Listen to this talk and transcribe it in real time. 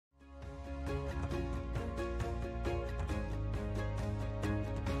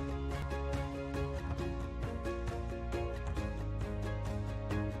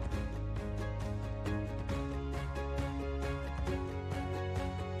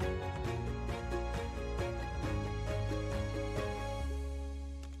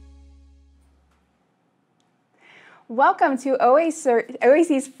Welcome to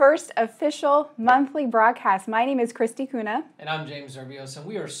OAC's first official monthly broadcast. My name is Christy Kuna. And I'm James Zerbios, and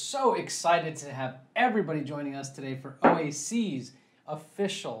we are so excited to have everybody joining us today for OAC's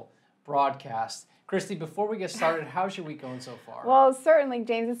official broadcast. Christy, before we get started, how's your week going so far? Well, certainly,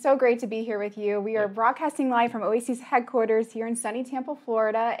 James. It's so great to be here with you. We are broadcasting live from OAC's headquarters here in sunny Tampa,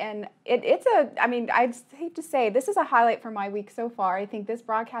 Florida. And I'd hate to say, this is a highlight for my week so far. I think this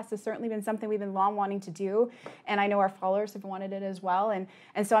broadcast has certainly been something we've been long wanting to do. And I know our followers have wanted it as well.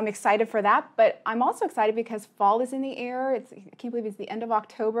 And so I'm excited for that. But I'm also excited because fall is in the air. I can't believe it's the end of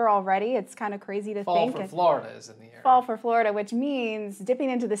October already. It's kind of crazy to think. Fall for Florida is in the air. Fall for Florida, which means dipping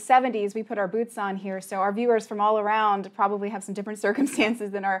into the 70s, we put our boots on here. So our viewers from all around probably have some different circumstances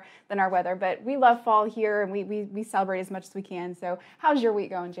than our weather. But we love fall here, and we celebrate as much as we can. So how's your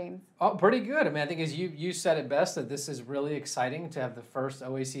week going, James? Oh, pretty good. I mean, I think as you said it best, that this is really exciting to have the first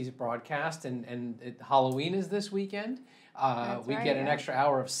OAC's broadcast, and Halloween is this weekend. We get an extra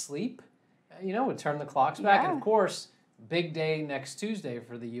hour of sleep. We turn the clocks back, and of course, big day next Tuesday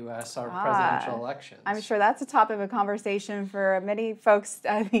for the U.S., our presidential elections. I'm sure that's a topic of conversation for many folks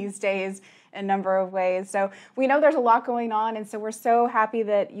these days in a number of ways. So we know there's a lot going on, and so we're so happy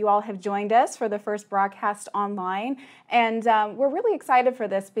that you all have joined us for the first broadcast online. And we're really excited for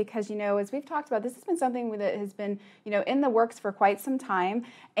this because, as we've talked about, this has been something that has been, in the works for quite some time.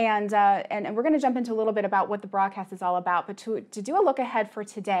 And we're going to jump into a little bit about what the broadcast is all about. But to do a look ahead for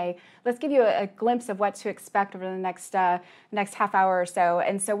today, let's give you a glimpse of what to expect over the next half hour or so.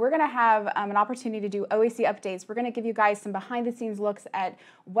 And so we're going to have an opportunity to do OAC updates. We're going to give you guys some behind-the-scenes looks at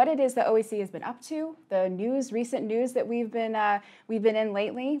what it is that OAC has been up to, the recent news that we've been in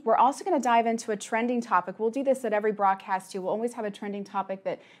lately. We're also going to dive into a trending topic. We'll do this at every broadcast too. We'll always have a trending topic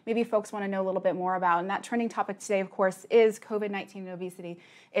that maybe folks want to know a little bit more about. And that trending topic today, of course, is COVID-19 and obesity.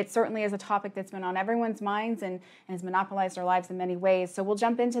 It certainly is a topic that's been on everyone's minds and has monopolized our lives in many ways. So we'll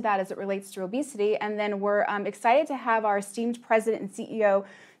jump into that as it relates to obesity. And then we're excited to have our esteemed president and CEO,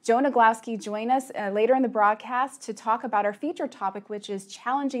 Joe Nadglowski, join us later in the broadcast to talk about our featured topic, which is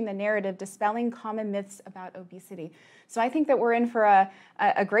challenging the narrative, dispelling common myths about obesity. So I think that we're in for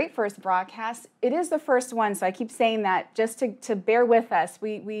a great first broadcast. It is the first one, so I keep saying that just to bear with us.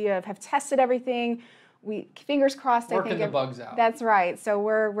 We have tested everything. Fingers crossed. Working the bugs out. That's right. So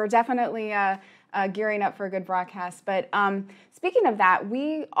we're definitely gearing up for a good broadcast. But speaking of that,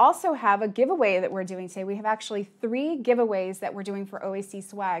 we also have a giveaway that we're doing today. We have actually 3 giveaways that we're doing for OAC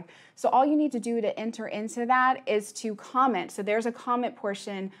swag. So all you need to do to enter into that is to comment. So there's a comment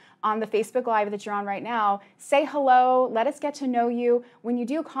portion on the Facebook Live that you're on right now. Say hello. Let us get to know you. When you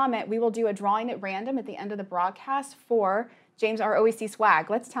do comment, we will do a drawing at random at the end of the broadcast for James, our OAC swag.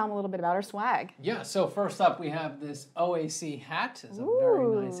 Let's tell them a little bit about our swag. Yeah, so first up, we have this OAC hat. It's a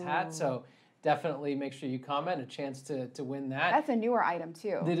very nice hat, so definitely make sure you comment, a chance to win that. That's a newer item,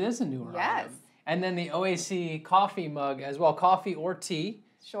 too. It is a newer item. And then the OAC coffee mug as well, coffee or tea.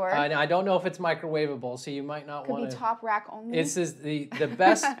 Sure. Now, I don't know if it's microwavable, so you might not want to. Could be top rack only. This is the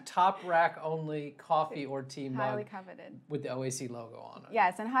best top rack only coffee or tea mug. Highly coveted. With the OAC logo on it.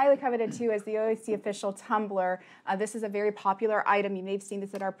 Yes, and highly coveted too as the OAC official tumbler. This is a very popular item. You may have seen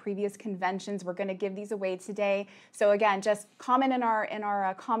this at our previous conventions. We're going to give these away today. So again, just comment in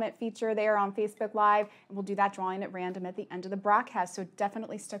our comment feature there on Facebook Live, and we'll do that drawing at random at the end of the broadcast. So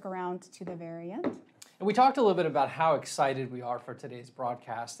definitely stick around to the very end. And we talked a little bit about how excited we are for today's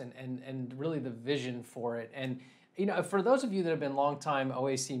broadcast and really the vision for it. And for those of you that have been longtime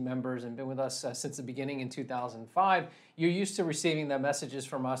OAC members and been with us since the beginning in 2005, you're used to receiving the messages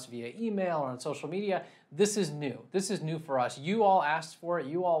from us via email or on social media. This is new. This is new for us. You all asked for it.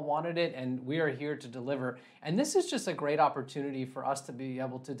 You all wanted it, and we are here to deliver. And this is just a great opportunity for us to be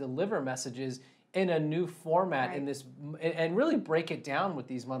able to deliver messages in a new format in this, and really break it down with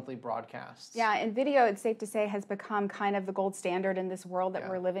these monthly broadcasts. Yeah, and video, it's safe to say, has become kind of the gold standard in this world that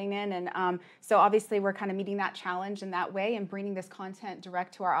we're living in. And so obviously we're kind of meeting that challenge in that way and bringing this content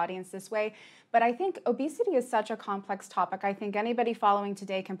direct to our audience this way. But I think obesity is such a complex topic. I think anybody following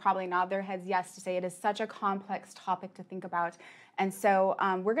today can probably nod their heads yes to say it is such a complex topic to think about. And so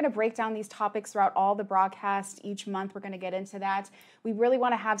we're going to break down these topics throughout all the broadcasts. Each month we're going to get into that. We really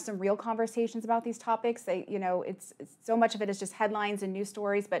want to have some real conversations about these topics. It's so much of it is just headlines and news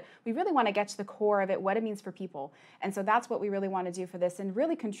stories, but we really want to get to the core of it, what it means for people. And so that's what we really want to do for this and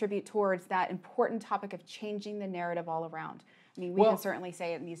really contribute towards that important topic of changing the narrative all around. I mean, we can certainly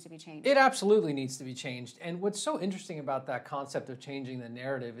say it needs to be changed. It absolutely needs to be changed. And what's so interesting about that concept of changing the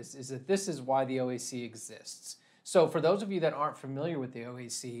narrative is that this is why the OAC exists. So for those of you that aren't familiar with the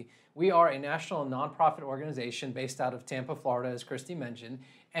OAC, we are a national nonprofit organization based out of Tampa, Florida, as Christy mentioned,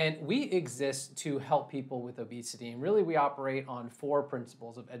 and we exist to help people with obesity. And really we operate on 4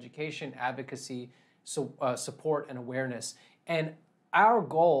 principles of education, advocacy, support, and awareness. And our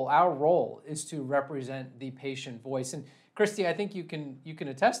goal, our role is to represent the patient voice. And Christy, I think you can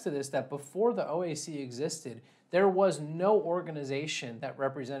attest to this, that before the OAC existed, there was no organization that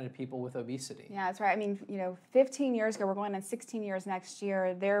represented people with obesity. Yeah, that's right. I mean, 15 years ago, we're going on 16 years next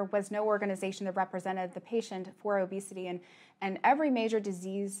year, there was no organization that represented the patient for obesity. And every major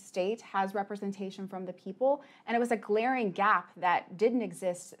disease state has representation from the people. And it was a glaring gap that didn't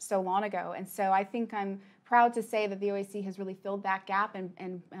exist so long ago. And so I think I'm proud to say that the OAC has really filled that gap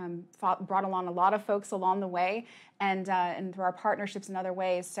and brought along a lot of folks along the way and through our partnerships in other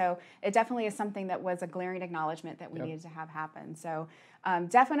ways. So it definitely is something that was a glaring acknowledgement that we needed to have happen. So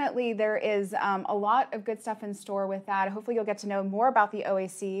definitely there is a lot of good stuff in store with that. Hopefully you'll get to know more about the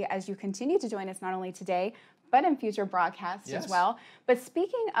OAC as you continue to join us not only today, but in future broadcasts as well. But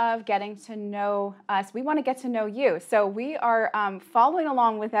speaking of getting to know us, we want to get to know you. So we are following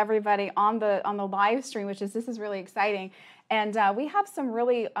along with everybody on the live stream, this is really exciting. And we have some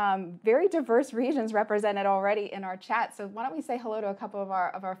really very diverse regions represented already in our chat. So why don't we say hello to a couple of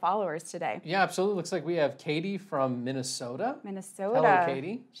our followers today? Yeah, absolutely. Looks like we have Katie from Minnesota. Minnesota. Hello,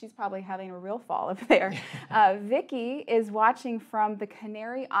 Katie. She's probably having a real fall up there. Vicky is watching from the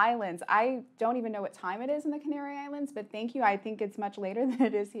Canary Islands. I don't even know what time it is in the Canary Islands, but thank you. I think it's much later than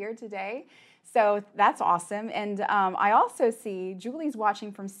it is here today. So that's awesome. And I also see Julie's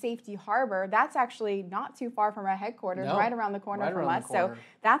watching from Safety Harbor. That's actually not too far from our headquarters, right around the corner from us. So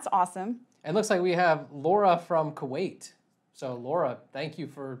that's awesome. And looks like we have Laura from Kuwait. So Laura, thank you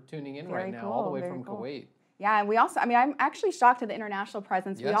for tuning in right now, all the way from Kuwait. Yeah, and we also, I'm actually shocked at the international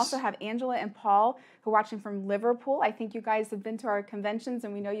presence. Yes. We also have Angela and Paul who are watching from Liverpool. I think you guys have been to our conventions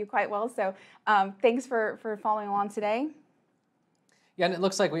and we know you quite well. So thanks for following along today. Yeah, and it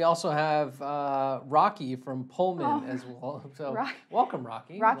looks like we also have Rocky from Pullman as well. So welcome,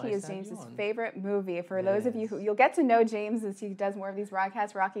 Rocky. Rocky is James's favorite movie. For those of you who, you'll get to know James as he does more of these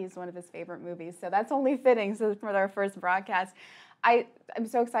broadcasts. Rocky is one of his favorite movies. So that's only fitting for our first broadcast. I'm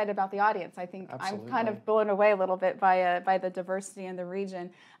so excited about the audience. I think I'm kind of blown away a little bit by the diversity in the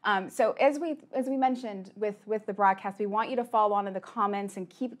region. So as we mentioned with the broadcast, we want you to follow on in the comments and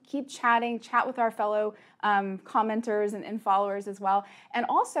keep chatting, chat with our fellow commenters and followers as well. And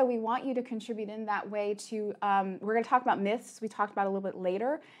also we want you to contribute in that way to, we're going to talk about myths we talked about a little bit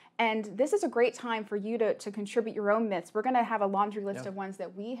later. And this is a great time for you to contribute your own myths. We're going to have a laundry list of ones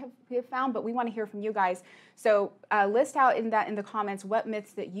that we have found, but we want to hear from you guys. So list out in the comments what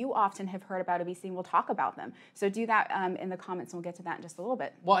myths that you often have heard about obesity, and we'll talk about them. So do that in the comments, and we'll get to that in just a little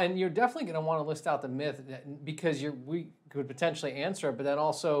bit. Well, and you're definitely going to want to list out the myth because we could potentially answer it, but then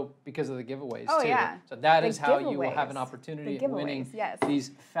also because of the giveaways too. Yeah. So that is how you will have an opportunity at winning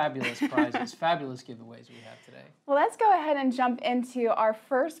these fabulous prizes, fabulous giveaways we have today. Well, let's go ahead and jump into our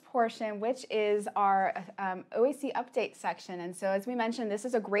first portion, which is our OAC update section. And so as we mentioned, this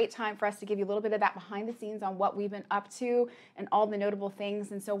is a great time for us to give you a little bit of that behind the scenes on what we've been up to and all the notable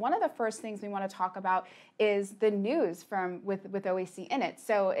things. And so one of the first things we want to talk about is the news with OAC in it.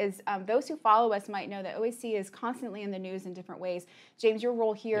 So as those who follow us might know that OAC is constantly in the news in different ways. James, your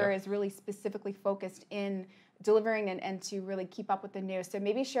role here is really specifically focused in delivering and to really keep up with the news. So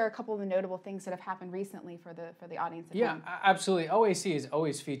maybe share a couple of the notable things that have happened recently for the audience at home. Absolutely. OAC is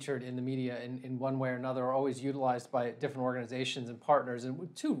always featured in the media in one way or another, or always utilized by different organizations and partners. And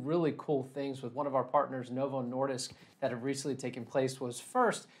two really cool things with one of our partners, Novo Nordisk, that have recently taken place was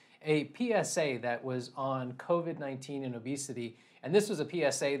first a PSA that was on COVID-19 and obesity. And this was a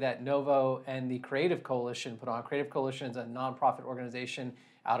PSA that Novo and the Creative Coalition put on. Creative Coalition is a nonprofit organization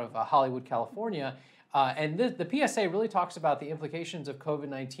out of Hollywood, California. And the PSA really talks about the implications of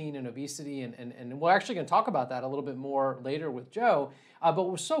COVID-19 and obesity, and we're actually going to talk about that a little bit more later with Joe. But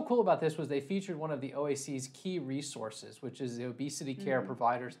what was so cool about this was they featured one of the OAC's key resources, which is the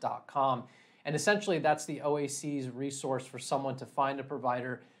obesitycareproviders.com. And essentially that's the OAC's resource for someone to find a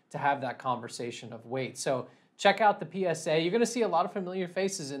provider to have that conversation of weight. So check out the PSA. You're going to see a lot of familiar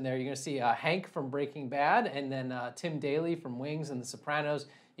faces in there. You're going to see Hank from Breaking Bad, and then Tim Daly from Wings and The Sopranos.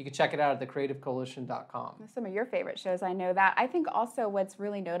 You can check it out at thecreativecoalition.com. Some of your favorite shows, I know that. I think also what's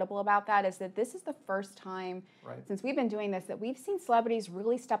really notable about that is that this is the first time since we've been doing this that we've seen celebrities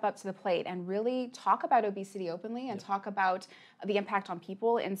really step up to the plate and really talk about obesity openly and talk about the impact on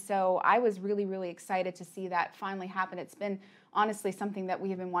people. And so I was really, really excited to see that finally happen. It's been honestly something that we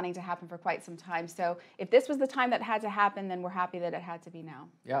have been wanting to happen for quite some time. So if this was the time that had to happen, then we're happy that it had to be now.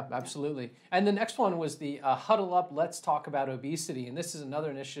 Yeah, absolutely. And the next one was the Huddle Up, Let's Talk About Obesity. And this is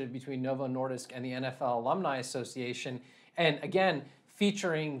another initiative between Novo Nordisk and the NFL Alumni Association. And again,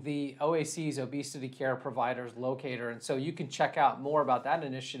 featuring the OAC's Obesity Care Providers Locator. And so you can check out more about that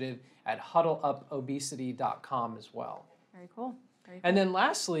initiative at huddleupobesity.com as well. Very cool. Very cool. And then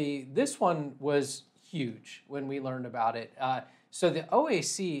lastly, this one was huge when we learned about it. So the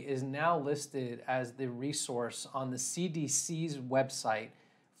OAC is now listed as the resource on the CDC's website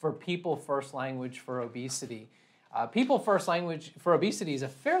for People First Language for Obesity. People First Language for Obesity is a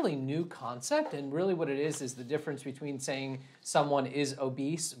fairly new concept, and really what it is the difference between saying someone is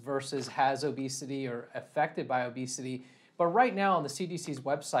obese versus has obesity or affected by obesity. But right now on the CDC's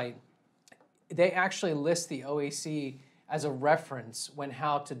website, they actually list the OAC as a reference when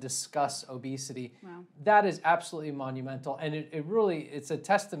how to discuss obesity. Wow. That is absolutely monumental, and it's a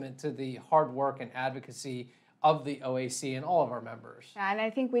testament to the hard work and advocacy of the OAC and all of our members. Yeah, and I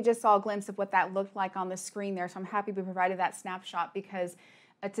think we just saw a glimpse of what that looked like on the screen there, so I'm happy we provided that snapshot because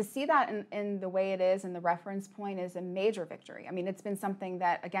to see that in the way it is and the reference point is a major victory. I mean, it's been something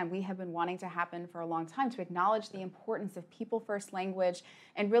that, again, we have been wanting to happen for a long time, to acknowledge the importance of people first language,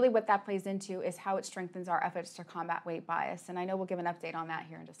 and really what that plays into is how it strengthens our efforts to combat weight bias. And I know we'll give an update on that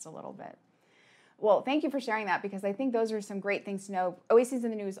here in just a little bit. Well, thank you for sharing that because I think those are some great things to know. OAC is in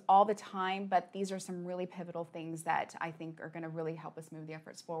the news all the time, but these are some really pivotal things that I think are going to really help us move the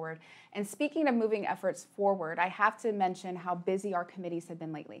efforts forward. And speaking of moving efforts forward, I have to mention how busy our committees have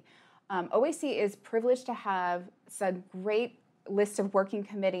been lately. OAC is privileged to have some great list of working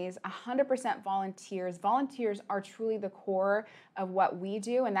committees, 100% volunteers. Volunteers are truly the core of what we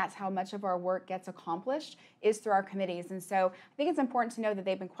do, and that's how much of our work gets accomplished is through our committees. And so I think it's important to know that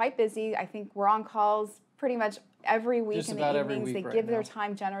they've been quite busy. I think we're on calls pretty much every week in the evenings. They give their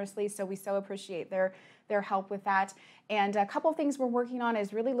time generously, so we so appreciate their help with that. And a couple of things we're working on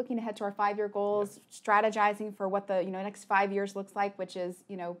is really looking ahead to our 5-year goals, strategizing for what the next 5 years looks like, which is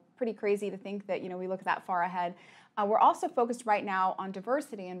pretty crazy to think that we look that far ahead. We're also focused right now on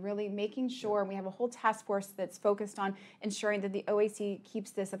diversity and really making sure, and we have a whole task force that's focused on ensuring that the OAC keeps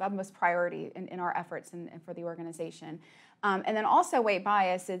this of utmost priority in our efforts and for the organization. And then also weight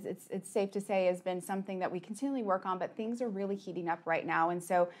bias, it's safe to say, has been something that we continually work on, but things are really heating up right now. And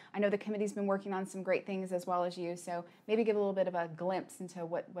so I know the committee's been working on some great things as well as you, so maybe give a little bit of a glimpse into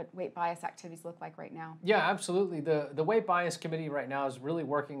what weight bias activities look like right now. Yeah, absolutely. The Weight Bias Committee right now is really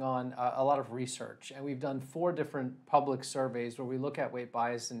working on a lot of research, and we've done 4 different public surveys where we look at weight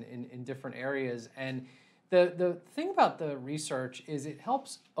bias in different areas. And the thing about the research is it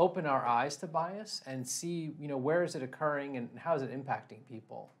helps open our eyes to bias and see, where is it occurring and how is it impacting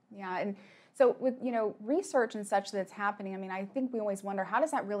people. Yeah, and so with, research and such that's happening, I mean, I think we always wonder, how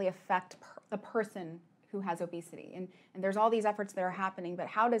does that really affect the person who has obesity? And there's all these efforts that are happening, but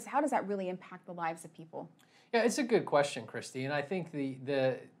how does that really impact the lives of people? Yeah, it's a good question, Christy, and I think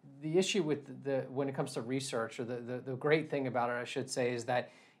the issue with when it comes to research, or the great thing about it, I should say, is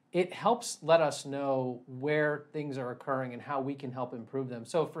that it helps let us know where things are occurring and how we can help improve them.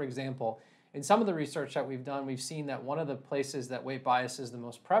 So, for example, in some of the research that we've done, we've seen that one of the places that weight bias is the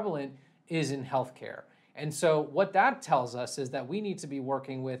most prevalent is in healthcare. And so what that tells us is that we need to be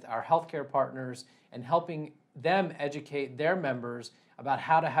working with our healthcare partners and helping them educate their members about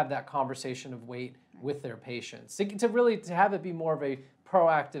how to have that conversation of weight with their patients, to have it be more of a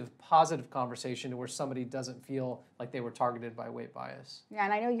proactive, positive conversation to where somebody doesn't feel like they were targeted by weight bias. Yeah,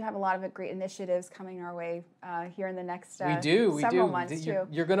 and I know you have a lot of great initiatives coming our way here in the next several months too.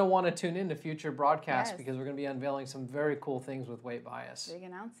 You're going to want to tune in to future broadcasts because we're going to be unveiling some very cool things with weight bias. Big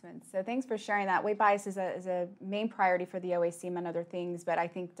announcements. So thanks for sharing that. Weight bias is a main priority for the OAC, among other things, but I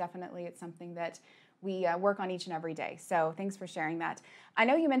think definitely it's something that we work on each and every day. So thanks for sharing that. I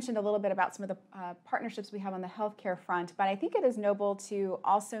know you mentioned a little bit about some of the partnerships we have on the healthcare front, but I think it is noble to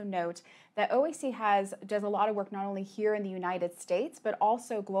also note that OAC does a lot of work not only here in the United States, but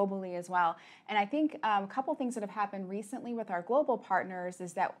also globally as well. And I think a couple things that have happened recently with our global partners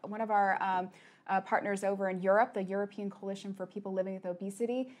is that one of our partners over in Europe, the European Coalition for People Living with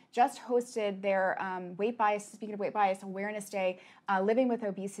Obesity, just hosted their weight bias, speaking of weight bias, Awareness Day, Living with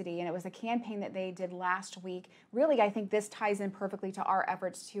Obesity. And it was a campaign that they did last week. Really, I think this ties in perfectly to our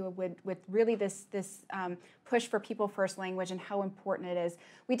efforts too, with really this push for people first language and how important it is.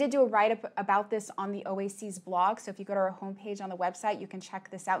 We did do a write-up about this on the OAC's blog, so if you go to our homepage on the website, you can check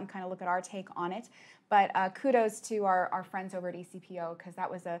this out and kind of look at our take on it. But kudos to our friends over at ECPO, because that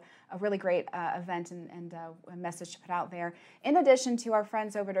was a really great event and a message to put out there. In addition to our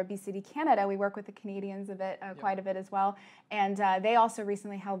friends over at Obesity Canada, we work with the Canadians quite a bit as well, and they also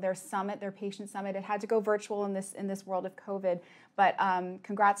recently held their summit, their patient summit. It had to go virtual in this world of COVID, but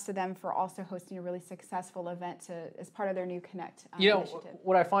congrats to them for also hosting a really successful event as part of their new Connect initiative.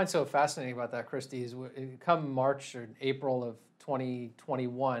 What I find so fascinating about that, Christy, is come March or April of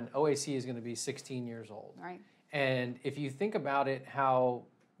 2021, OAC is going to be 16 years old. Right. And if you think about it, how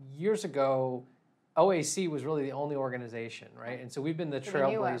years ago, OAC was really the only organization, right? And so we've been the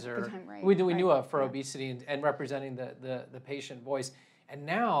trailblazer. We knew of for obesity and representing the patient voice. And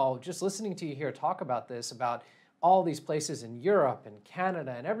now, just listening to you here talk about this, about all these places in Europe and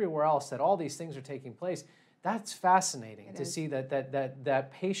Canada and everywhere else that all these things are taking place, that's fascinating to see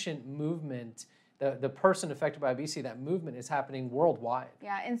that patient movement, the person affected by obesity, that movement is happening worldwide.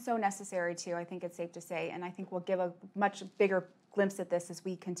 Yeah, and so necessary too, I think it's safe to say. And I think we'll give a much bigger glimpse at this as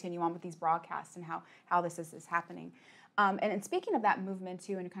we continue on with these broadcasts and how this is happening. And speaking of that movement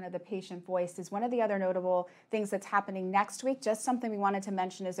too, and kind of the patient voice, is one of the other notable things that's happening next week. Just something we wanted to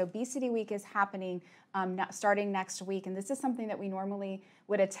mention is Obesity Week is happening starting next week, and this is something that we normally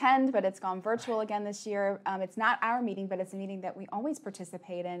would attend, but it's gone virtual again this year. It's not our meeting, but it's a meeting that we always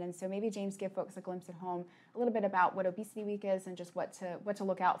participate in, and so maybe James, give folks a glimpse at home a little bit about what Obesity Week is and just what to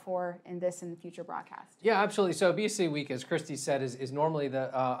look out for in this and future broadcasts. Yeah, absolutely. So Obesity Week, as Christy said, is normally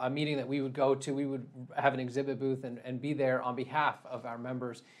a meeting that we would go to. We would have an exhibit booth and be there on behalf of our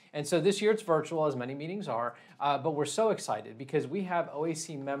members. And so this year it's virtual, as many meetings are, but we're so excited because we have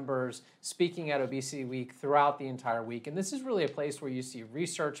OAC members speaking at Obesity Week throughout the entire week. And this is really a place where you see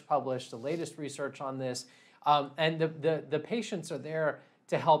research published, the latest research on this, and the patients are there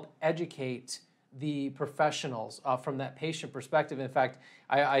to help educate the professionals from that patient perspective. In fact,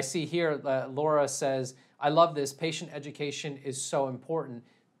 I see here, Laura says, I love this, patient education is so important.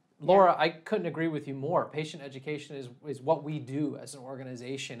 Laura, I couldn't agree with you more. Patient education is what we do as an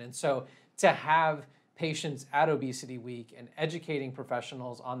organization. And so to have patients at Obesity Week and educating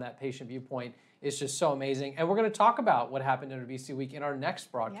professionals on that patient viewpoint is just so amazing. And we're going to talk about what happened at Obesity Week in our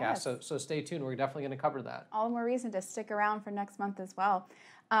next broadcast. Yes. So stay tuned. We're definitely going to cover that. All the more reason to stick around for next month as well.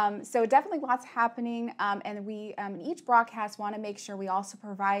 So definitely lots happening, and we in each broadcast want to make sure we also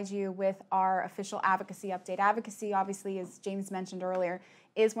provide you with our official advocacy update. Advocacy, obviously, as James mentioned earlier,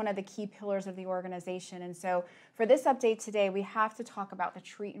 is one of the key pillars of the organization. And so for this update today, we have to talk about the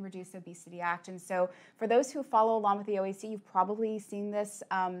Treat and Reduce Obesity Act. And so for those who follow along with the OAC, you've probably seen this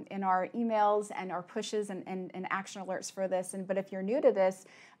in our emails and our pushes and action alerts for this. But if you're new to this,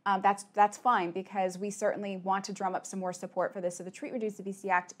 that's fine, because we certainly want to drum up some more support for this. So the Treat Reduce Obesity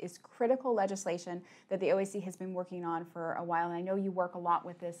Act is critical legislation that the OAC has been working on for a while. And I know you work a lot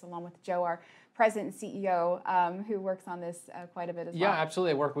with this, along with Joe, our president and CEO, who works on this quite a bit as well. Yeah,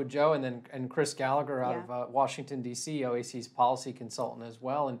 absolutely. I work with Joe and Chris Gallagher out of Washington, D.C., OAC's policy consultant as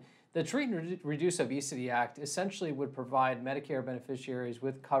well. And the Treat and Reduce Obesity Act essentially would provide Medicare beneficiaries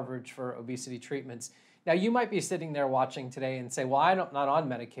with coverage for obesity treatments. Now, you might be sitting there watching today and say, well, I'm not on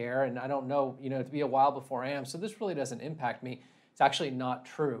Medicare, and I don't know, it'd be a while before I am, so this really doesn't impact me. It's actually not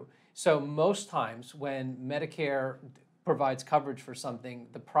true. So most times when Medicare provides coverage for something,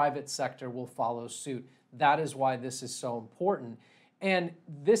 the private sector will follow suit. That is why this is so important. And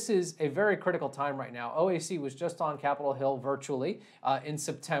this is a very critical time right now. OAC was just on Capitol Hill virtually in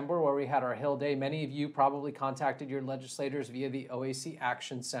September, where we had our Hill Day. Many of you probably contacted your legislators via the OAC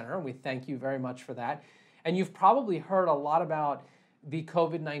Action Center, and we thank you very much for that. And you've probably heard a lot about the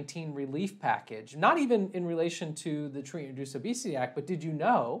COVID-19 relief package, not even in relation to the Treat and Reduce Obesity Act, but did you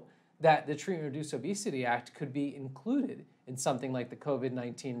know that the Treat and Reduce Obesity Act could be included in something like the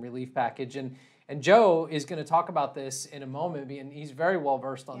COVID-19 relief package? And Joe is going to talk about this in a moment, and he's very well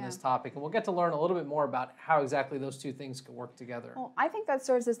versed on this topic. And we'll get to learn a little bit more about how exactly those two things could work together. Well, I think that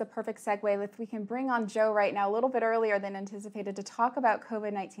serves as the perfect segue. If we can bring on Joe right now, a little bit earlier than anticipated, to talk about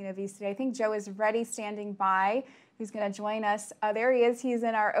COVID-19 obesity. I think Joe is ready, standing by. He's going to join us. There he is. He's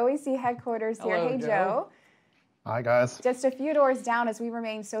in our OAC headquarters here. Hello, hey, Joe. Hi, guys. Just a few doors down as we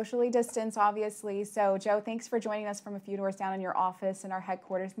remain socially distanced, obviously. So, Joe, thanks for joining us from a few doors down in your office in our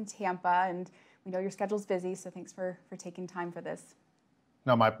headquarters in Tampa. And we know your schedule's busy, so thanks for taking time for this.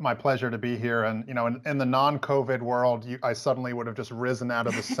 No, my pleasure to be here. And, in the non-COVID world, I suddenly would have just risen out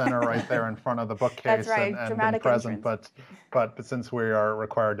of the center right there in front of the That's bookcase right, and been dramatic present. entrance. But since we are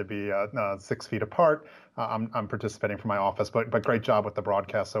required to be 6 feet apart, I'm participating from my office. But great job with the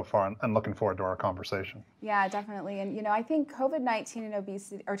broadcast so far, and looking forward to our conversation. Yeah, definitely. And I think COVID-19 and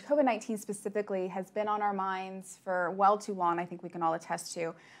obesity, or COVID-19 specifically, has been on our minds for well too long. I think we can all attest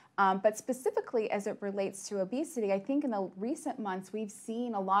to. But specifically as it relates to obesity, I think in the recent months we've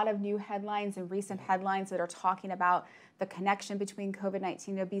seen a lot of new headlines and recent headlines that are talking about the connection between COVID-19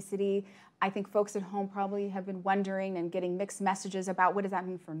 and obesity. I think folks at home probably have been wondering and getting mixed messages about what does that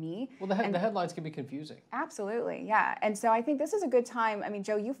mean for me. Well, the headlines can be confusing. Absolutely, yeah. And so I think this is a good time. I mean,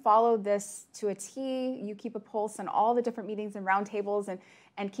 Joe, you follow this to a T. You keep a pulse on all the different meetings and roundtables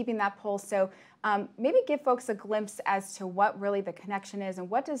and keeping that pulse. So maybe give folks a glimpse as to what really the connection is and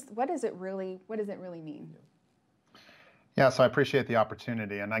what does it really mean? Yeah, so I appreciate the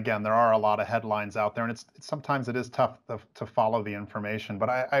opportunity. And again, there are a lot of headlines out there, and sometimes it is tough to follow the information. But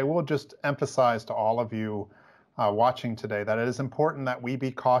I will just emphasize to all of you watching today that it is important that we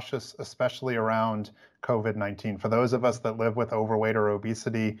be cautious, especially around COVID-19. For those of us that live with overweight or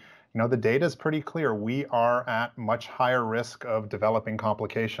obesity, the data is pretty clear. We are at much higher risk of developing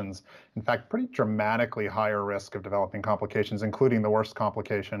complications. In fact, pretty dramatically higher risk of developing complications, including the worst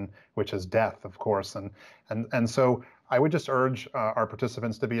complication, which is death, of course. And so I would just urge our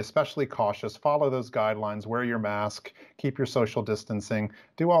participants to be especially cautious, follow those guidelines, wear your mask, keep your social distancing,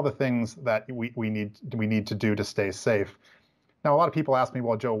 do all the things that we need to do to stay safe. Now, a lot of people ask me,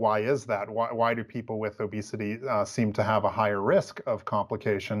 well, Joe, why is that? Why do people with obesity seem to have a higher risk of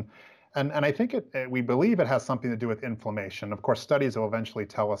complication? And I think we believe it has something to do with inflammation. Of course, studies will eventually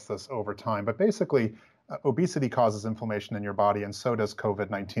tell us this over time, but basically, obesity causes inflammation in your body, and so does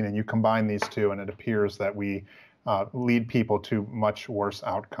COVID-19. And you combine these two, and it appears that we lead people to much worse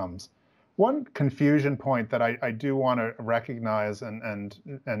outcomes. One confusion point that I do want to recognize and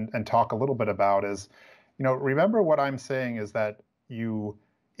talk a little bit about is, remember what I'm saying is that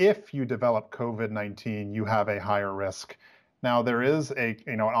if you develop COVID-19, you have a higher risk. Now, there is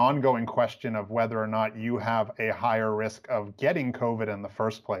an ongoing question of whether or not you have a higher risk of getting COVID in the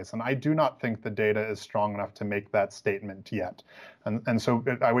first place. And I do not think the data is strong enough to make that statement yet. And so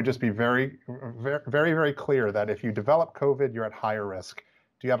I would just be very, very, very, very clear that if you develop COVID, you're at higher risk.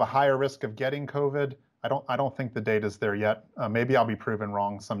 Do you have a higher risk of getting COVID? I don't think the data is there yet. Maybe I'll be proven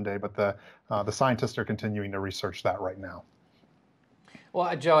wrong someday, but the scientists are continuing to research that right now.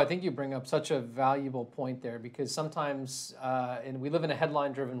 Well, Joe, I think you bring up such a valuable point there, because sometimes, and we live in a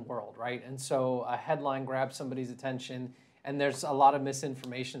headline-driven world, right? And so a headline grabs somebody's attention, and there's a lot of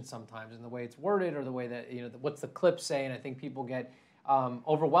misinformation sometimes in the way it's worded or the way that, what's the clip say, and I think people get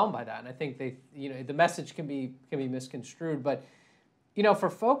overwhelmed by that. And I think the message can be misconstrued, but for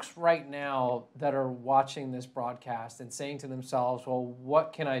folks right now that are watching this broadcast and saying to themselves, well,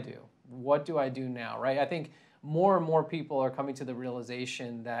 what can I do? What do I do now, right? I think more and more people are coming to the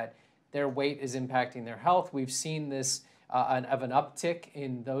realization that their weight is impacting their health. We've seen this of an uptick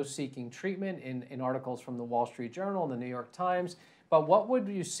in those seeking treatment in articles from the Wall Street Journal and the New York Times. But what would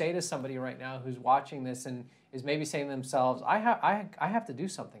you say to somebody right now who's watching this and is maybe saying to themselves, I have to do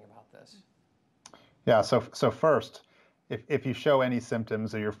something about this? Yeah, so first, if you show any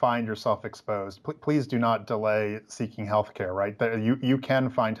symptoms or you find yourself exposed, please do not delay seeking healthcare, right? You can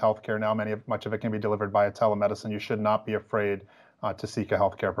find healthcare now. Much of it can be delivered by telemedicine. You should not be afraid to seek a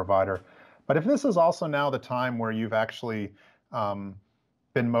healthcare provider. But if this is also now the time where you've actually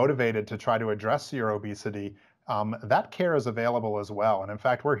been motivated to try to address your obesity, that care is available as well. And in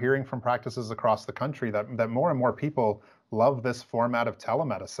fact, we're hearing from practices across the country that more and more people love this format of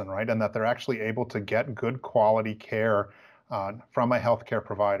telemedicine, right? And that they're actually able to get good quality care from a healthcare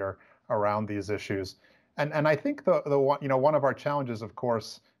provider around these issues. And I think one of our challenges, of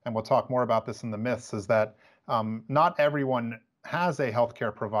course, and we'll talk more about this in the myths, is that not everyone has a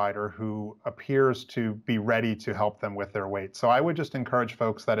healthcare provider who appears to be ready to help them with their weight. So I would just encourage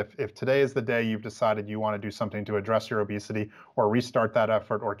folks that if today is the day you've decided you want to do something to address your obesity or restart that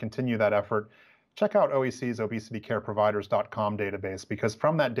effort or continue that effort, check out OAC's obesitycareproviders.com database, because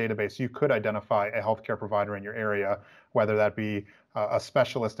from that database, you could identify a healthcare provider in your area, whether that be a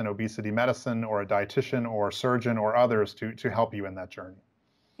specialist in obesity medicine or a dietitian or surgeon or others to help you in that journey.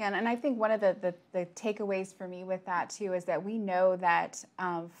 Yeah, and I think one of the takeaways for me with that too is that we know that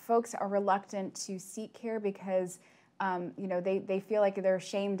folks are reluctant to seek care because they feel like they're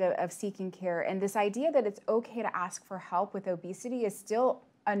ashamed of seeking care. And this idea that it's okay to ask for help with obesity is still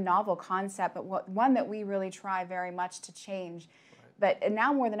a novel concept, but one that we really try very much to change. Right. But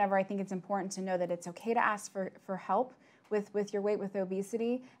now more than ever, I think it's important to know that it's okay to ask for help. with your weight, with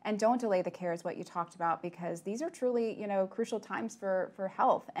obesity, and don't delay the care is what you talked about, because these are truly, you know, crucial times for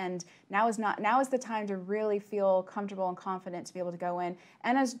health. And now is the time to really feel comfortable and confident to be able to go in.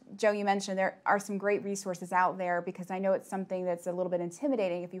 And as Joe, you mentioned, there are some great resources out there, because I know it's something that's a little bit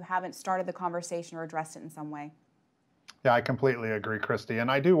intimidating if you haven't started the conversation or addressed it in some way. Yeah, I completely agree, Christy.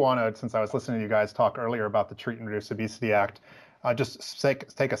 And I do want to, since I was listening to you guys talk earlier about the Treat and Reduce Obesity Act, just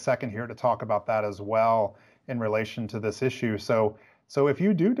take a second here to talk about that as well in relation to this issue. So if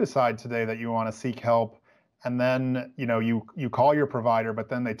you do decide today that you want to seek help, and then you call your provider, but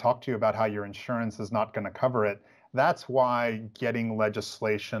then they talk to you about how your insurance is not going to cover it, that's why getting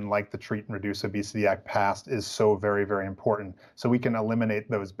legislation like the Treat and Reduce Obesity Act passed is so very, very important, so we can eliminate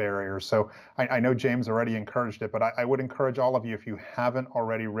those barriers. So I know James already encouraged it, but I would encourage all of you, if you haven't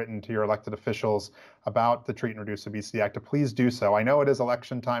already written to your elected officials about the Treat and Reduce Obesity Act, to please do so. I know it is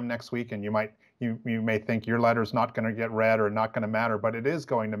election time next week, and you may think your letter's not going to get read or not going to matter, but it is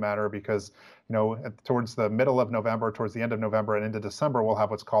going to matter, because towards the middle of November, towards the end of November and into December, we'll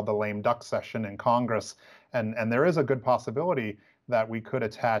have what's called the lame duck session in Congress. And there is a good possibility that we could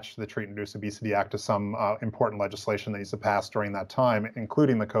attach the Treat and Reduce Obesity Act to some important legislation that needs to pass during that time,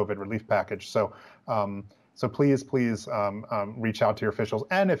 including the COVID relief package. So please reach out to your officials.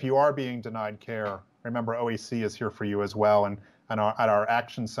 And if you are being denied care, remember OAC is here for you as well. And at our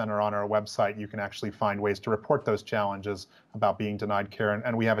Action Center on our website, you can actually find ways to report those challenges about being denied care.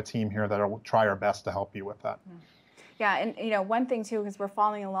 And we have a team here that will try our best to help you with that. Yeah, and one thing too, because we're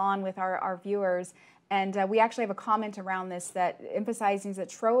following along with our viewers, and we actually have a comment around this that emphasizing that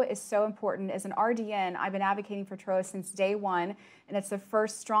TROA is so important. As an RDN, I've been advocating for TROA since day one, and it's the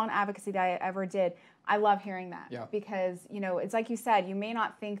first strong advocacy that I ever did. I love hearing that, because it's like you said, you may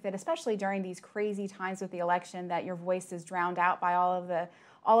not think that, especially during these crazy times with the election, that your voice is drowned out by all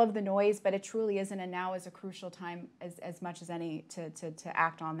of the noise, but it truly isn't, and now is a crucial time as much as any to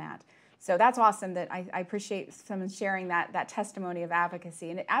act on that. So that's awesome. That I appreciate someone sharing that testimony of advocacy.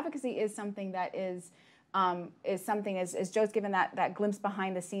 And advocacy is something that is something, as Joe's given that glimpse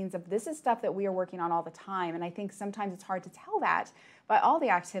behind the scenes of, this is stuff that we are working on all the time. And I think sometimes it's hard to tell that by all the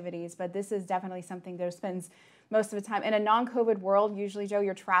activities, but this is definitely something that spends most of the time in a non-COVID world. Usually, Joe,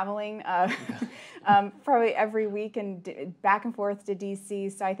 you're traveling probably every week and back and forth to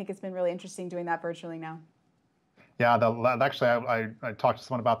DC. So I think it's been really interesting doing that virtually now. Yeah, actually, I talked to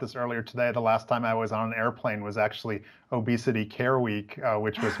someone about this earlier today. The last time I was on an airplane was actually Obesity Care Week,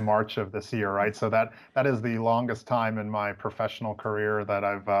 which was March of this year, right? So that is the longest time in my professional career that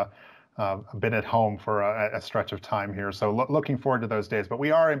I've been at home for a stretch of time here. So looking forward to those days. But we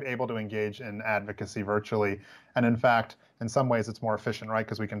are able to engage in advocacy virtually. And in fact, in some ways, it's more efficient, right?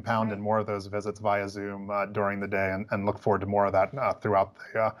 Because we can pound in more of those visits via Zoom during the day, and look forward to more of that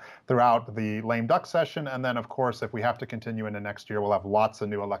throughout the lame duck session. And then, of course, if we have to continue into next year, we'll have lots of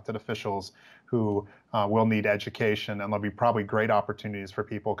new elected officials who will need education, and there'll be probably great opportunities for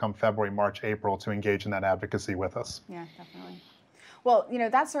people come February, March, April to engage in that advocacy with us. Yeah, definitely. Well,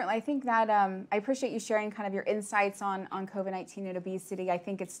 that's certainly, I think that I appreciate you sharing kind of your insights on COVID-19 and obesity. I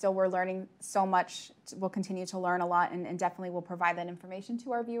think it's still, we're learning so much. We'll continue to learn a lot, and definitely will provide that information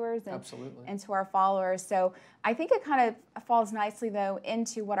to our viewers and to our followers. So I think it kind of falls nicely, though,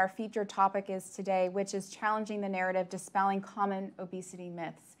 into what our featured topic is today, which is challenging the narrative, dispelling common obesity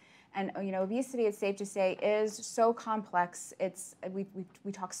myths. And obesity, it's safe to say, is so complex. We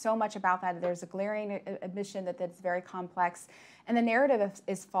talk so much about that. There's a glaring admission that it's very complex, and the narrative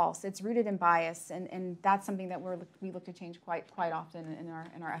is false. It's rooted in bias, and that's something that we look to change quite often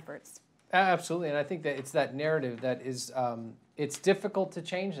in our efforts. Absolutely, and I think that it's that narrative that is it's difficult to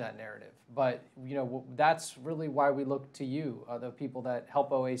change that narrative. But that's really why we look to you, the people that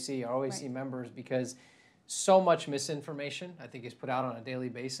help OAC, our OAC members, because so much misinformation, I think, is put out on a daily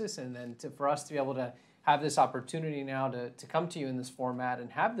basis, and then for us to be able to have this opportunity now to come to you in this format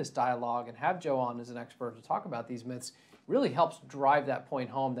and have this dialogue and have Joe on as an expert to talk about these myths really helps drive that point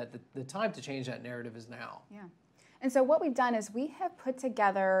home that the time to change that narrative is now. Yeah. And so what we've done is we have put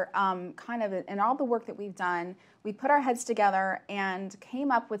together kind of, in all the work that we've done, we put our heads together and came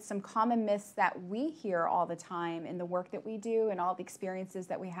up with some common myths that we hear all the time in the work that we do and all the experiences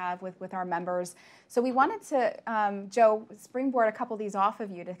that we have with our members. So we wanted to, Joe, springboard a couple of these off of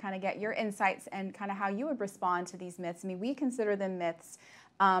you to kind of get your insights and kind of how you would respond to these myths. I mean, we consider them myths.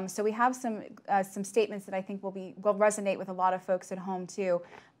 So we have some statements that I think will resonate with a lot of folks at home too.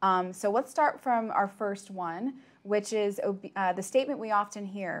 So let's start from our first one, which is the statement we often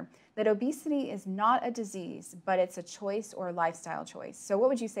hear, that obesity is not a disease, but it's a choice or a lifestyle choice. So what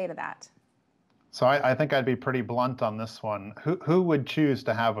would you say to that? So I think I'd be pretty blunt on this one. Who would choose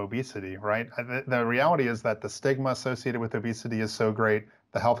to have obesity, right? The reality is that the stigma associated with obesity is so great.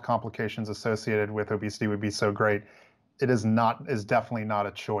 The health complications associated with obesity would be so great. It is definitely not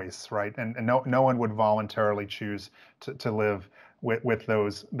a choice, right? And no one would voluntarily choose to live with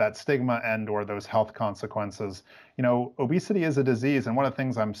that stigma and or those health consequences. Obesity is a disease, and one of the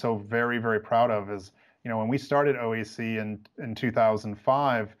things I'm so very, very proud of is, when we started OAC in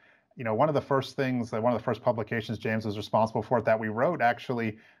 2005, one of the first things, one of the first publications James was responsible for that we wrote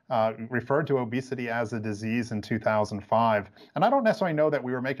actually referred to obesity as a disease in 2005. And I don't necessarily know that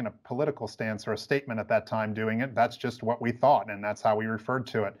we were making a political stance or a statement at that time doing it. That's just what we thought, and that's how we referred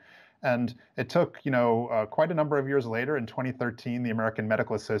to it. And it took, quite a number of years later. In 2013, the American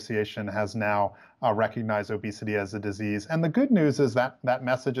Medical Association has now recognized obesity as a disease. And the good news is that that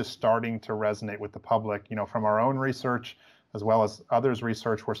message is starting to resonate with the public. From our own research, as well as others'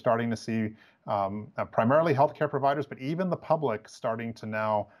 research, we're starting to see primarily healthcare providers, but even the public starting to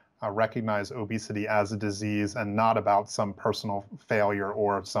now recognize obesity as a disease and not about some personal failure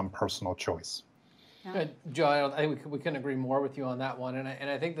or some personal choice. Yeah. Joe, I think we couldn't agree more with you on that one. And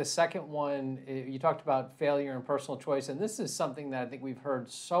I think the second one, you talked about failure and personal choice, and this is something that I think we've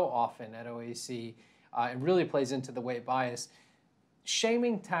heard so often at OAC. It really plays into the weight bias.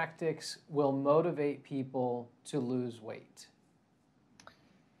 Shaming tactics will motivate people to lose weight.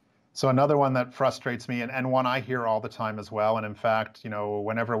 So another one that frustrates me, and one I hear all the time as well, and in fact,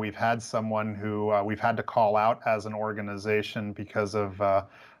 whenever we've had someone who we've had to call out as an organization because of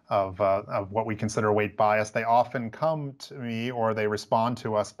what we consider weight bias, they often come to me or they respond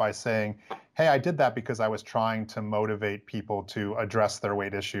to us by saying, hey, I did that because I was trying to motivate people to address their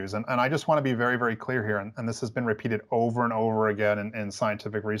weight issues. And I just want to be very, very clear here, and this has been repeated over and over again in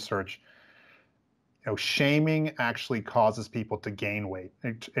scientific research. Shaming actually causes people to gain weight.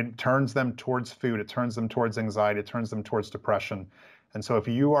 It turns them towards food, it turns them towards anxiety, it turns them towards depression. And so if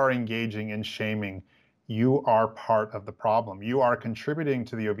you are engaging in shaming, you are part of the problem. You are contributing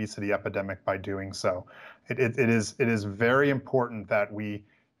to the obesity epidemic by doing so. It is very important that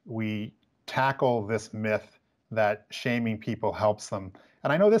we tackle this myth that shaming people helps them.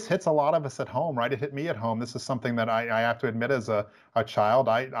 And I know this hits a lot of us at home, right? It hit me at home. This is something that I have to admit, as a child,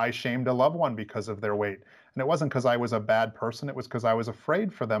 I shamed a loved one because of their weight. And it wasn't because I was a bad person, it was because I was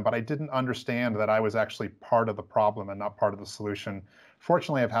afraid for them, but I didn't understand that I was actually part of the problem and not part of the solution.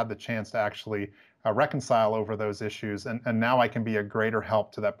 Fortunately, I've had the chance to actually reconcile over those issues, and now I can be a greater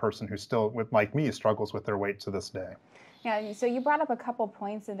help to that person who still, like me, struggles with their weight to this day. Yeah, so you brought up a couple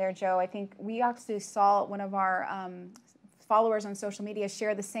points in there, Joe. I think we actually saw one of our followers on social media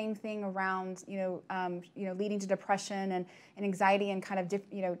share the same thing around, leading to depression and anxiety and kind of,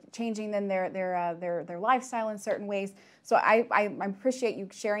 changing then their lifestyle in certain ways. So I appreciate you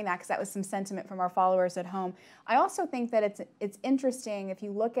sharing that, because that was some sentiment from our followers at home. I also think that it's interesting if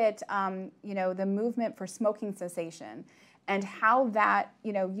you look at, the movement for smoking cessation, and how that,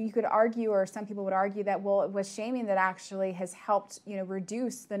 you could argue, or some people would argue that, well, it was shaming that actually has helped,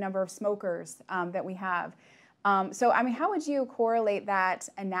 reduce the number of smokers that we have. So, I mean, how would you correlate that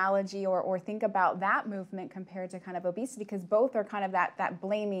analogy or think about that movement compared to kind of obesity? Because both are kind of that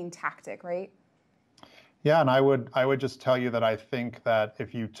blaming tactic, right? Yeah, and I would just tell you that I think that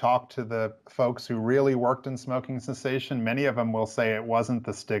if you talk to the folks who really worked in smoking cessation, many of them will say it wasn't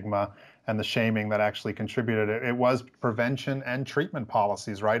the stigma and the shaming that actually contributed. It was prevention and treatment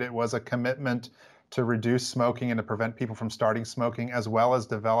policies, right? It was a commitment to reduce smoking and to prevent people from starting smoking, as well as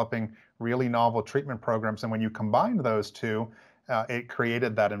developing really novel treatment programs. And when you combined those two, it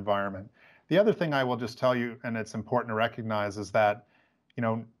created that environment. The other thing I will just tell you, and it's important to recognize, is that,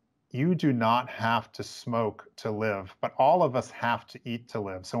 you do not have to smoke to live, but all of us have to eat to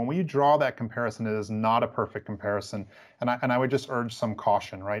live. So when we draw that comparison, it is not a perfect comparison. And I would just urge some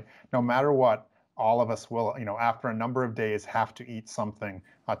caution, right? No matter what, all of us will, after a number of days, have to eat something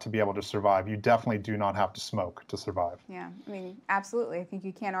to be able to survive. You definitely do not have to smoke to survive. Yeah, I mean, absolutely. I think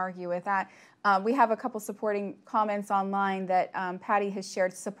you can't argue with that. We have a couple supporting comments online that Patty has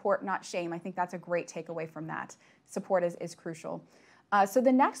shared: support, not shame. I think that's a great takeaway from that. Support is crucial. So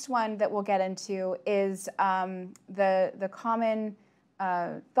the next one that we'll get into is the common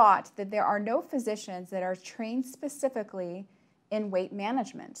thought that there are no physicians that are trained specifically in weight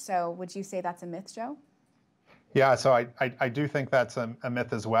management. So would you say that's a myth, Joe? Yeah, so I do think that's a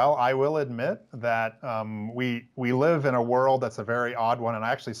myth as well. I will admit that we live in a world that's a very odd one, and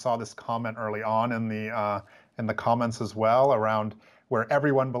I actually saw this comment early on in the comments as well, around where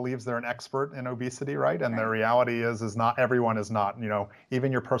everyone believes they're an expert in obesity, right? And the reality is not everyone is not.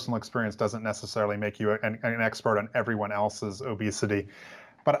 Even your personal experience doesn't necessarily make you an expert on everyone else's obesity.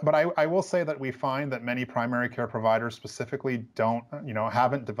 But I will say that we find that many primary care providers specifically don't,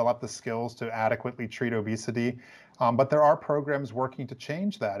 haven't developed the skills to adequately treat obesity. But there are programs working to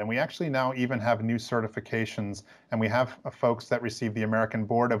change that. And we actually now even have new certifications. And we have folks that receive the American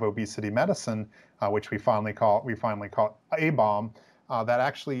Board of Obesity Medicine, which we finally call ABOM, that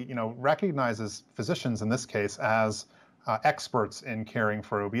actually, recognizes physicians in this case as experts in caring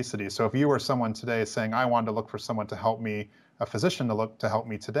for obesity. So if you were someone today saying, I wanted to look for someone to help me, a physician to help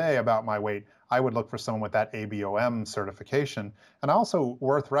me today about my weight, I would look for someone with that ABOM certification. And also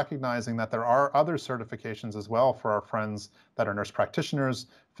worth recognizing that there are other certifications as well for our friends that are nurse practitioners,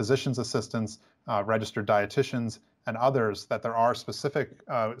 physician's assistants, registered dietitians, and others, that there are specific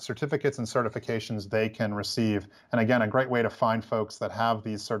certificates and certifications they can receive. And again, a great way to find folks that have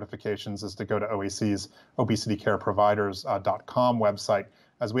these certifications is to go to OAC's obesitycareproviders.com website,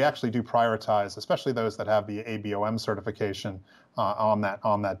 as we actually do prioritize, especially those that have the ABOM certification on that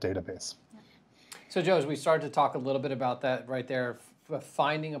database. So Joe, as we started to talk a little bit about that right there,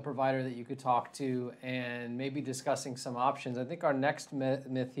 finding a provider that you could talk to and maybe discussing some options, I think our next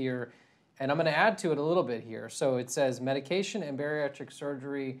myth here, and I'm going to add to it a little bit here. So it says medication and bariatric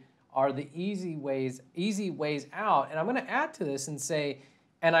surgery are the easy ways out. And I'm going to add to this and say,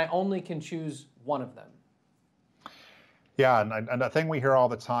 and I only can choose one of them. Yeah, and a thing we hear all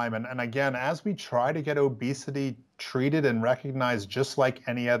the time, and again, as we try to get obesity treated and recognized just like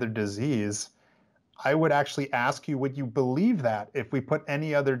any other disease, I would actually ask you, would you believe that if we put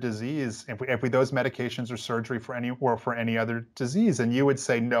any other disease, if we those medications or surgery for any other disease? And you would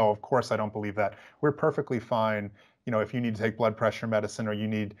say, no, of course I don't believe that. We're perfectly fine. If you need to take blood pressure medicine or you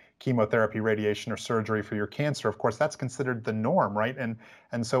need chemotherapy, radiation, or surgery for your cancer, of course that's considered the norm, right?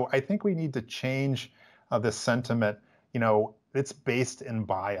 And so I think we need to change this sentiment. It's based in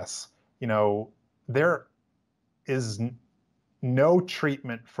bias. There is no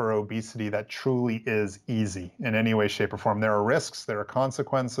treatment for obesity that truly is easy in any way, shape, or form. There are risks, there are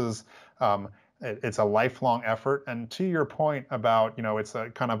consequences. It's a lifelong effort. And to your point about, it's a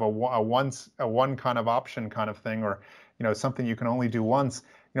kind of a one kind of option kind of thing, or, something you can only do once.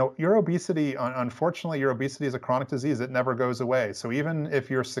 Your obesity, unfortunately, your obesity is a chronic disease. It never goes away. So even if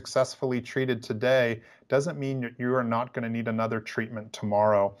you're successfully treated today, doesn't mean that you are not going to need another treatment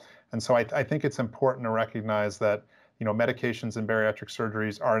tomorrow. And so I think it's important to recognize that medications and bariatric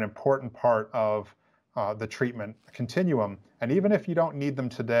surgeries are an important part of the treatment continuum. And even if you don't need them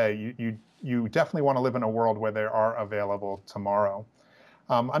today, you definitely want to live in a world where they are available tomorrow.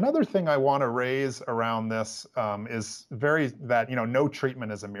 Another thing I want to raise around this is that no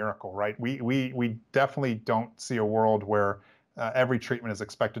treatment is a miracle, right? We definitely don't see a world where every treatment is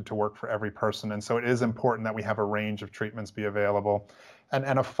expected to work for every person. And so it is important that we have a range of treatments be available.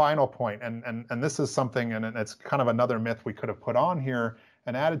 And a final point, and this is something, and it's kind of another myth we could have put on here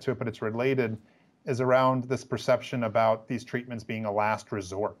and added to it, but it's related, is around this perception about these treatments being a last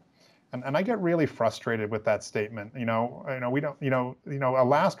resort. And I get really frustrated with that statement. We don't, a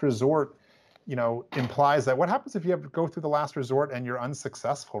last resort, implies that what happens if you have to go through the last resort and you're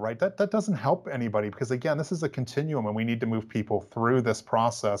unsuccessful, right? That doesn't help anybody, because again, this is a continuum and we need to move people through this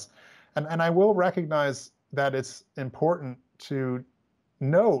process. And I will recognize that it's important to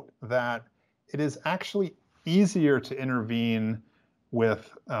note that it is actually easier to intervene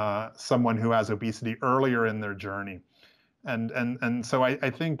with someone who has obesity earlier in their journey. And so I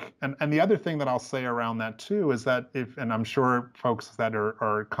think, and the other thing that I'll say around that too is that and I'm sure folks that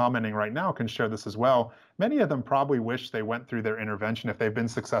are commenting right now can share this as well, many of them probably wish they went through their intervention, if they've been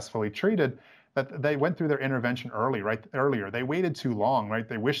successfully treated, that they went through their intervention earlier. They waited too long, right?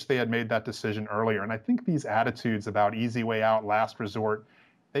 They wish they had made that decision earlier. And I think these attitudes about easy way out, last resort,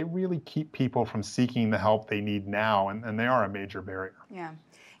 they really keep people from seeking the help they need now, and they are a major barrier. Yeah.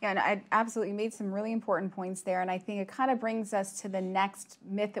 Yeah, and I absolutely made some really important points there, and I think it kind of brings us to the next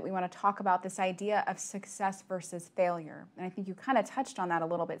myth that we want to talk about, this idea of success versus failure. And I think you kind of touched on that a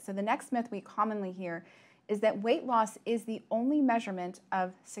little bit. So the next myth we commonly hear is that weight loss is the only measurement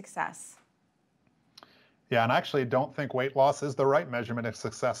of success. Yeah, and I actually don't think weight loss is the right measurement of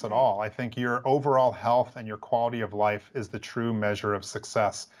success at all. I think your overall health and your quality of life is the true measure of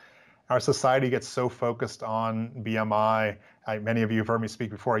success. Our society gets so focused on BMI. Many of you have heard me speak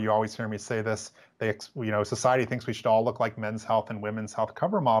before. You always hear me say this. Society thinks we should all look like Men's Health and Women's Health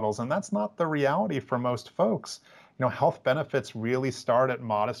cover models, and that's not the reality for most folks. Health benefits really start at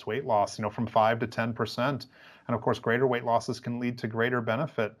modest weight loss, from 5 to 10%. And of course, greater weight losses can lead to greater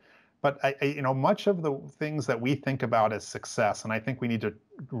benefit. But much of the things that we think about as success, and I think we need to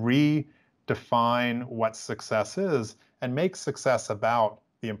redefine what success is and make success about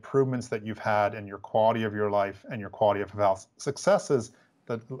the improvements that you've had in your quality of your life and your quality of health. Success is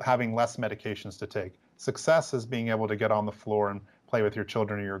having less medications to take. Success is being able to get on the floor and play with your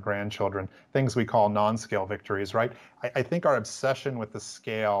children or your grandchildren, things we call non-scale victories, right? I think our obsession with the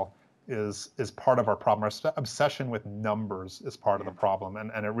scale is part of our problem. Our obsession with numbers is part of the problem,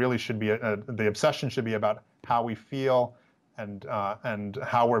 and it really should be, the obsession should be about how we feel and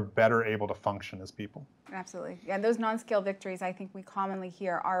how we're better able to function as people. Absolutely. And those non-scale victories, I think we commonly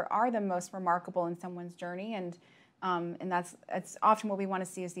hear, are the most remarkable in someone's journey, and that's often what we want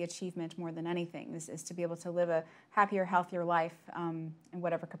to see as the achievement more than anything, is to be able to live a happier, healthier life in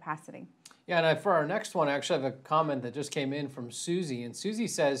whatever capacity. Yeah, and for our next one, I actually have a comment that just came in from Susie. And Susie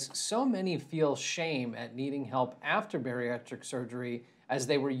says, so many feel shame at needing help after bariatric surgery, as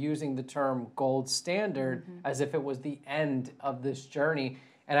they were using the term gold standard as if it was the end of this journey.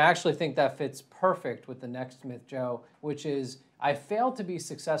 And I actually think that fits perfect with the next myth, Joe, which is, I failed to be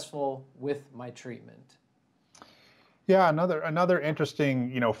successful with my treatment. Yeah, another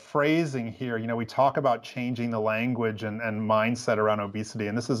interesting, phrasing here. We talk about changing the language and mindset around obesity,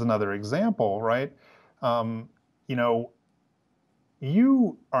 and this is another example, right?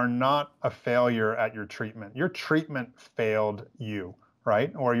 You are not a failure at your treatment. Your treatment failed you,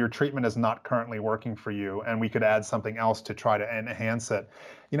 right? Or your treatment is not currently working for you, and we could add something else to try to enhance it.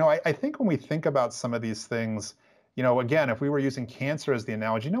 I think when we think about some of these things, again, if we were using cancer as the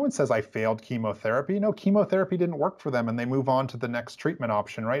analogy, no one says I failed chemotherapy. Chemotherapy didn't work for them, and they move on to the next treatment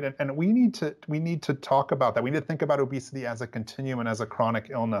option, right? And we need to talk about that. We need to think about obesity as a continuum and as a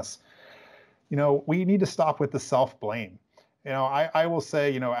chronic illness. We need to stop with the self-blame. I will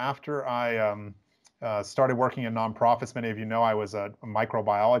say, after I started working in nonprofits, many of you know I was a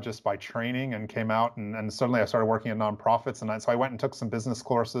microbiologist by training and came out, and suddenly I started working in nonprofits, and so I went and took some business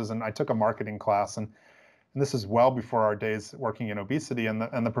courses, and I took a marketing class, and this is well before our days working in obesity, and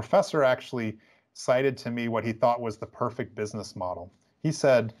the professor actually cited to me what he thought was the perfect business model. He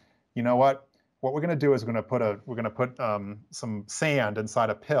said, you know what we're going to do is we're going to put some sand inside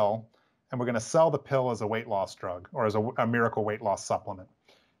a pill, and we're going to sell the pill as a weight loss drug or as a miracle weight loss supplement,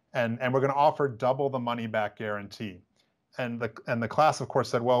 and we're going to offer double the money back guarantee. And the class, of course,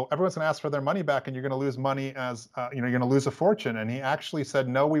 said, well, everyone's going to ask for their money back, and you're going to lose money you're going to lose a fortune. And he actually said,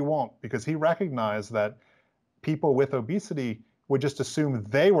 no, we won't, because he recognized that people with obesity would just assume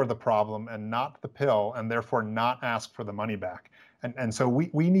they were the problem and not the pill, and therefore not ask for the money back. And so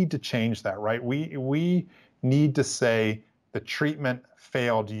we need to change that, right? We need to say the treatment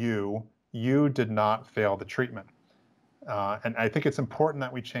failed you. You did not fail the treatment. And I think it's important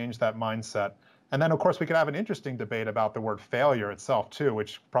that we change that mindset. And then, of course, we could have an interesting debate about the word failure itself, too,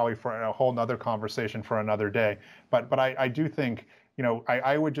 which probably for a whole nother conversation for another day. But I do think,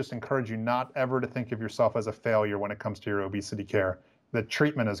 I would just encourage you not ever to think of yourself as a failure when it comes to your obesity care. The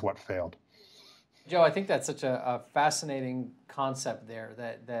treatment is what failed. Joe, I think that's such a fascinating concept there,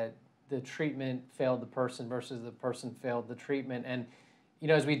 that the treatment failed the person versus the person failed the treatment. And,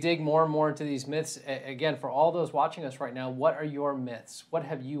 as we dig more and more into these myths, again, for all those watching us right now, what are your myths? What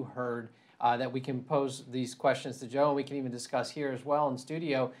have you heard that we can pose these questions to Joe, and we can even discuss here as well in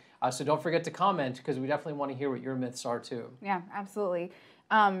studio. So don't forget to comment, because we definitely want to hear what your myths are too. Yeah, absolutely.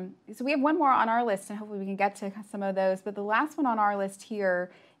 So we have one more on our list, and hopefully we can get to some of those. But the last one on our list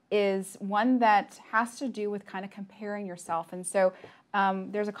here is one that has to do with kind of comparing yourself. And so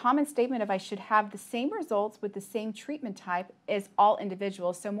there's a common statement of I should have the same results with the same treatment type as all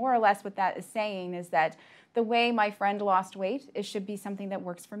individuals. So more or less what that is saying is that the way my friend lost weight, it should be something that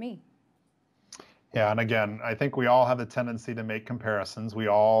works for me. Yeah, and again, I think we all have the tendency to make comparisons. We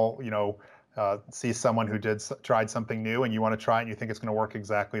all, see someone who tried something new, and you want to try it, and you think it's going to work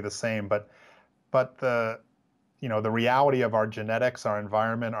exactly the same. But the reality of our genetics, our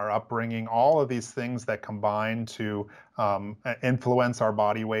environment, our upbringing, all of these things that combine to influence our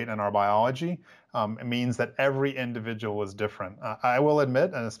body weight and our biology, it means that every individual is different. I will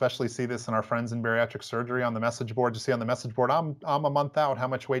admit, and especially see this in our friends in bariatric surgery on the message board, you see on the message board, I'm a month out. How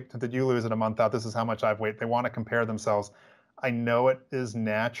much weight did you lose in a month out? This is how much I've weighed. They want to compare themselves. I know it is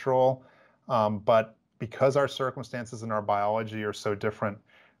natural, but because our circumstances and our biology are so different,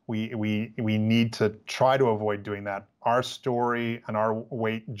 we need to try to avoid doing that. Our story and our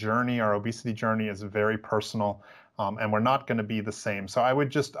weight journey, our obesity journey, is very personal, and we're not going to be the same. So I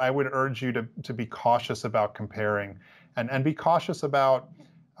would urge you to be cautious about comparing, and be cautious about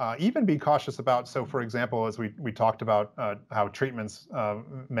So for example, as we talked about how treatments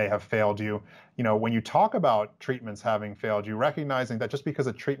may have failed you, when you talk about treatments having failed you, recognizing that just because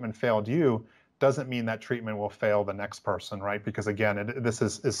a treatment failed you doesn't mean that treatment will fail the next person, right? Because again, this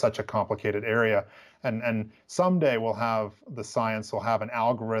is such a complicated area. And someday the science will have an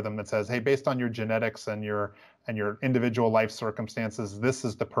algorithm that says, hey, based on your genetics and your individual life circumstances, this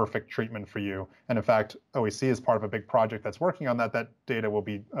is the perfect treatment for you. And in fact, OAC is part of a big project that's working on that. That data will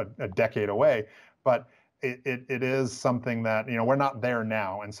be a decade away. But it is something that, we're not there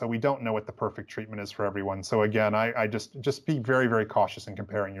now. And so we don't know what the perfect treatment is for everyone. So again, I just be very, very cautious in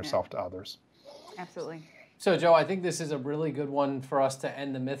comparing yourself to others. Absolutely. So Joe, I think this is a really good one for us to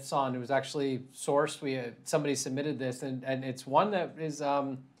end the myths on. It was actually sourced. Somebody submitted this, and it's one that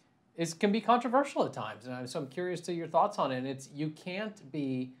can be controversial at times. And so I'm curious to your thoughts on it. And it's, you can't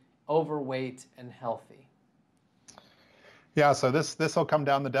be overweight and healthy. Yeah, so this will come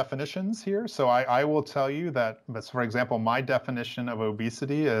down to definitions here. So I will tell you that, for example, my definition of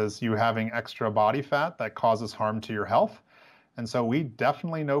obesity is you having extra body fat that causes harm to your health. And so we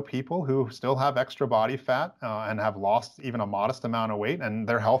definitely know people who still have extra body fat and have lost even a modest amount of weight, and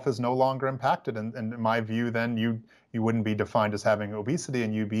their health is no longer impacted. And in my view, then you wouldn't be defined as having obesity,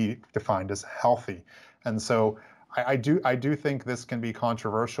 and you'd be defined as healthy. And so I do think this can be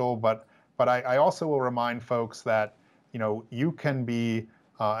controversial, but I also will remind folks that you can be,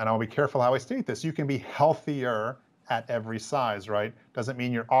 and I'll be careful how I state this, you can be healthier at every size, right? Doesn't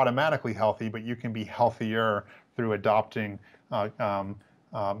mean you're automatically healthy, but you can be healthier through adopting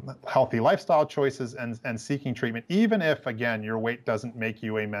healthy lifestyle choices and seeking treatment, even if, again, your weight doesn't make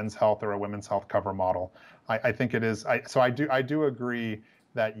you a men's health or a women's health cover model. I think it is. So I do agree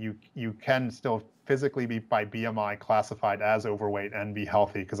that you can still physically be by BMI classified as overweight and be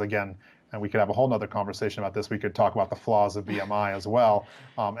healthy, because again, and we could have a whole nother conversation about this. We could talk about the flaws of BMI as well.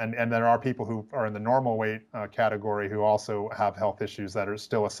 And there are people who are in the normal weight category who also have health issues that are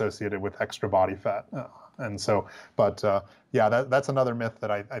still associated with extra body fat. And so, but yeah, that's another myth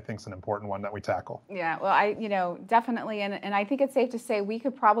that I think is an important one that we tackle. Yeah, well, definitely, and I think it's safe to say we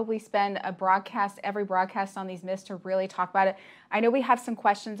could probably spend every broadcast on these myths to really talk about it. I know we have some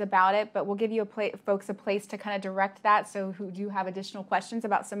questions about it, but we'll give you folks a place to kind of direct that, so who do have additional questions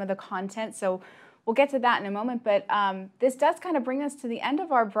about some of the content. So we'll get to that in a moment, but this does kind of bring us to the end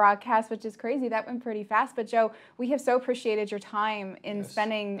of our broadcast, which is crazy. That went pretty fast, but Joe, we have so appreciated your time in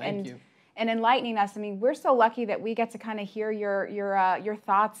spending and enlightening us. I mean, we're so lucky that we get to kind of hear your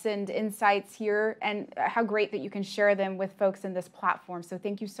thoughts and insights here, and how great that you can share them with folks in this platform. So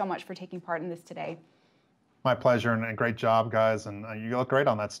thank you so much for taking part in this today. My pleasure, and great job, guys. And you look great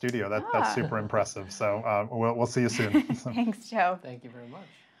on that studio. That's super impressive. So we'll see you soon. Thanks, Joe. Thank you very much.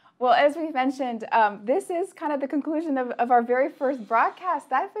 Well, as we mentioned, this is kind of the conclusion of our very first broadcast.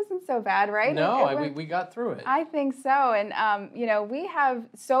 That wasn't so bad, right? No, we got through it. I think so. And, we have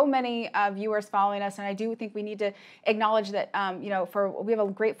so many viewers following us, and I do think we need to acknowledge that, we have a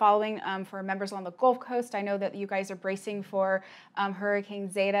great following for members on the Gulf Coast. I know that you guys are bracing for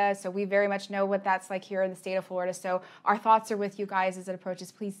Hurricane Zeta, so we very much know what that's like here in the state of Florida. So our thoughts are with you guys as it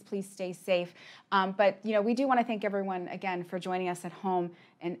approaches. Please stay safe. But we do want to thank everyone, again, for joining us at home.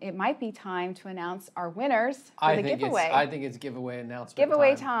 And it might be time to announce our winners for the giveaway. I think it's giveaway announcement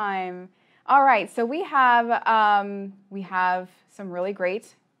Giveaway time. All right, so we have some really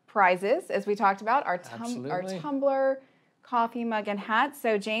great prizes, as we talked about, our tumbler, coffee mug, and hat.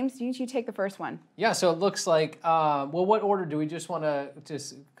 So James, you take the first one. Yeah, so it looks like, what order? Do we just want to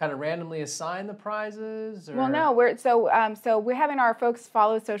just kind of randomly assign the prizes? Or? Well, no, we're having our folks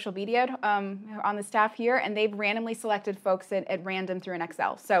follow social media on the staff here, and they've randomly selected folks at random through an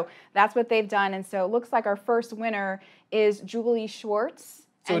Excel. So that's what they've done, and so it looks like our first winner is Julie Schwartz.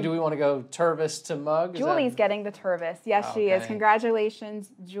 So do we want to go Tervis to mug? Julie's getting the Tervis. Yes, she is. Congratulations,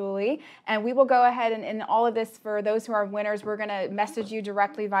 Julie. And we will go ahead and in all of this, for those who are winners, we're going to message you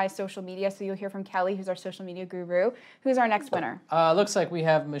directly via social media. So you'll hear from Kelly, who's our social media guru. Who's our next winner? Looks like we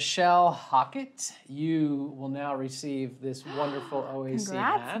have Michelle Hockett. You will now receive this wonderful OAC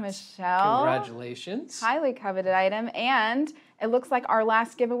hat. Congrats, Michelle. Congratulations. Highly coveted item. And it looks like our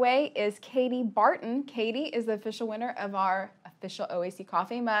last giveaway is Katie Barton. Katie is the official winner of our official OAC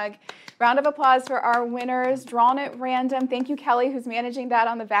coffee mug. Round of applause for our winners, drawn at random. Thank you, Kelly, who's managing that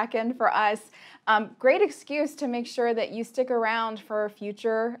on the back end for us. Great excuse to make sure that you stick around for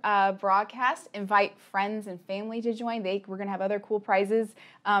future broadcasts. Invite friends and family to join. We're going to have other cool prizes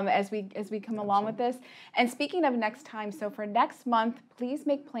as we come along with this. And speaking of next time, so for next month, please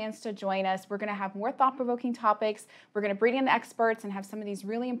make plans to join us. We're going to have more thought-provoking topics. We're going to bring in experts and have some of these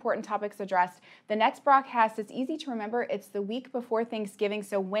really important topics addressed. The next broadcast is easy to remember. It's the week before Thanksgiving,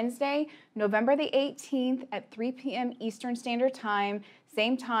 so Wednesday, November the 18th at 3 p.m. Eastern Standard Time,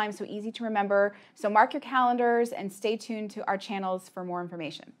 same time, so easy to remember. So mark your calendars and stay tuned to our channels for more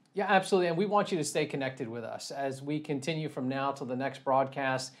information. Yeah, absolutely. And we want you to stay connected with us as we continue from now till the next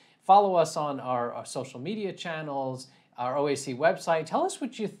broadcast. Follow us on our social media channels, our OAC website. Tell us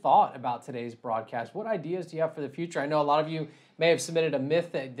what you thought about today's broadcast. What ideas do you have for the future? I know a lot of you may have submitted a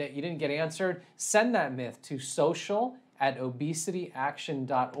myth that you didn't get answered. Send that myth to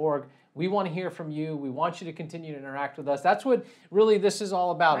social@obesityaction.org. We want to hear from you. We want you to continue to interact with us. That's what really this is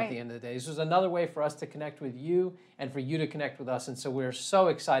all about at the end of the day. This is another way for us to connect with you and for you to connect with us. And so we're so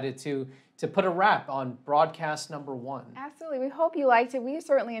excited to put a wrap on broadcast number 1. Absolutely. We hope you liked it. We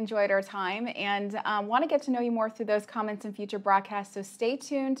certainly enjoyed our time and want to get to know you more through those comments in future broadcasts. So stay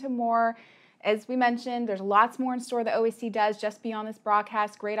tuned to more. As we mentioned, there's lots more in store that OAC does just beyond this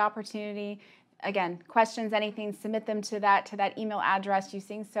broadcast. Great opportunity. Again, questions, anything, submit them to that email address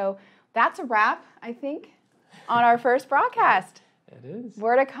using. So that's a wrap, I think, on our first broadcast. It is.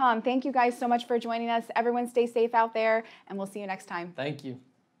 More to come. Thank you guys so much for joining us. Everyone stay safe out there, and we'll see you next time. Thank you.